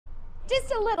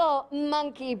Just a little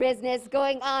monkey business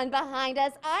going on behind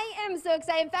us. I am so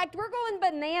excited. In fact, we're going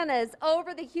bananas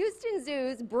over the Houston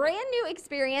Zoo's brand new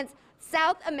experience,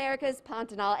 South America's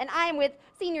Pantanal. And I am with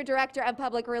Senior Director of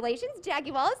Public Relations,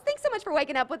 Jackie Wallace. Thanks so much for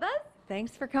waking up with us.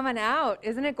 Thanks for coming out.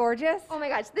 Isn't it gorgeous? Oh my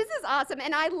gosh, this is awesome.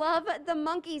 And I love the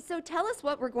monkeys. So tell us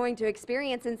what we're going to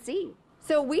experience and see.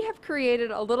 So we have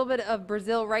created a little bit of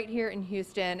Brazil right here in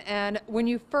Houston, and when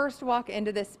you first walk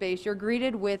into this space, you're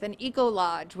greeted with an eco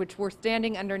lodge, which we're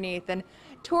standing underneath, and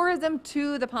tourism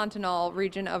to the Pantanal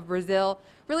region of Brazil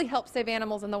really helps save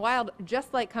animals in the wild,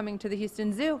 just like coming to the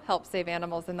Houston Zoo helps save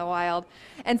animals in the wild.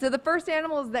 And so the first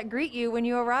animals that greet you when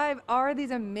you arrive are these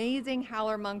amazing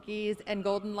howler monkeys and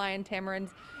golden lion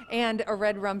tamarins and a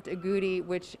red-rumped agouti,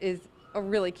 which is a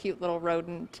really cute little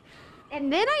rodent.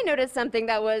 And then I noticed something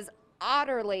that was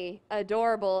utterly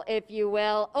adorable, if you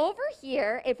will. Over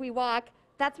here, if we walk,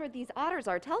 that's where these otters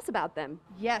are. Tell us about them.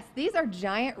 Yes, these are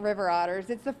giant river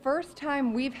otters. It's the first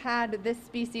time we've had this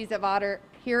species of otter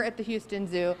here at the Houston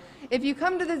Zoo. If you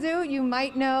come to the zoo, you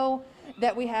might know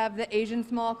that we have the Asian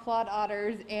small-clawed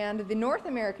otters and the North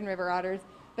American river otters,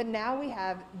 but now we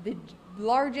have the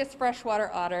largest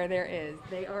freshwater otter there is.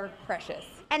 They are precious.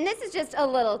 And this is just a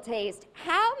little taste.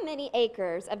 How many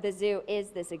acres of the zoo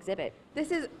is this exhibit?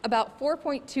 This is about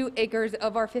 4.2 acres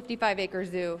of our 55-acre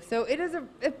zoo, so it is a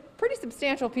pretty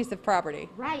substantial piece of property.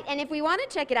 Right, and if we want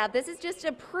to check it out, this is just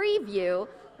a preview.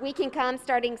 We can come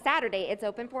starting Saturday. It's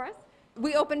open for us?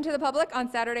 We open to the public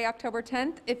on Saturday, October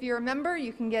 10th. If you're a member,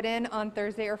 you can get in on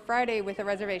Thursday or Friday with a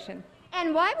reservation.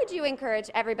 And why would you encourage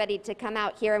everybody to come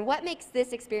out here, and what makes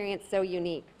this experience so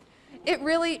unique? It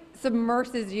really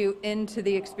submerses you into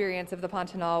the experience of the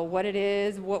Pantanal, what it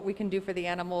is, what we can do for the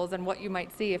animals, and what you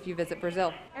might see if you visit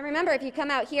Brazil. And remember, if you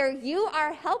come out here, you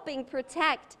are helping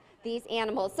protect these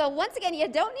animals. So once again, you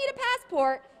don't need a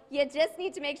passport. You just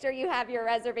need to make sure you have your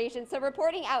reservation. So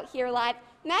reporting out here live,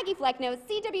 Maggie Flecknoe,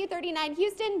 CW39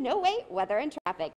 Houston, no wait, weather and traffic.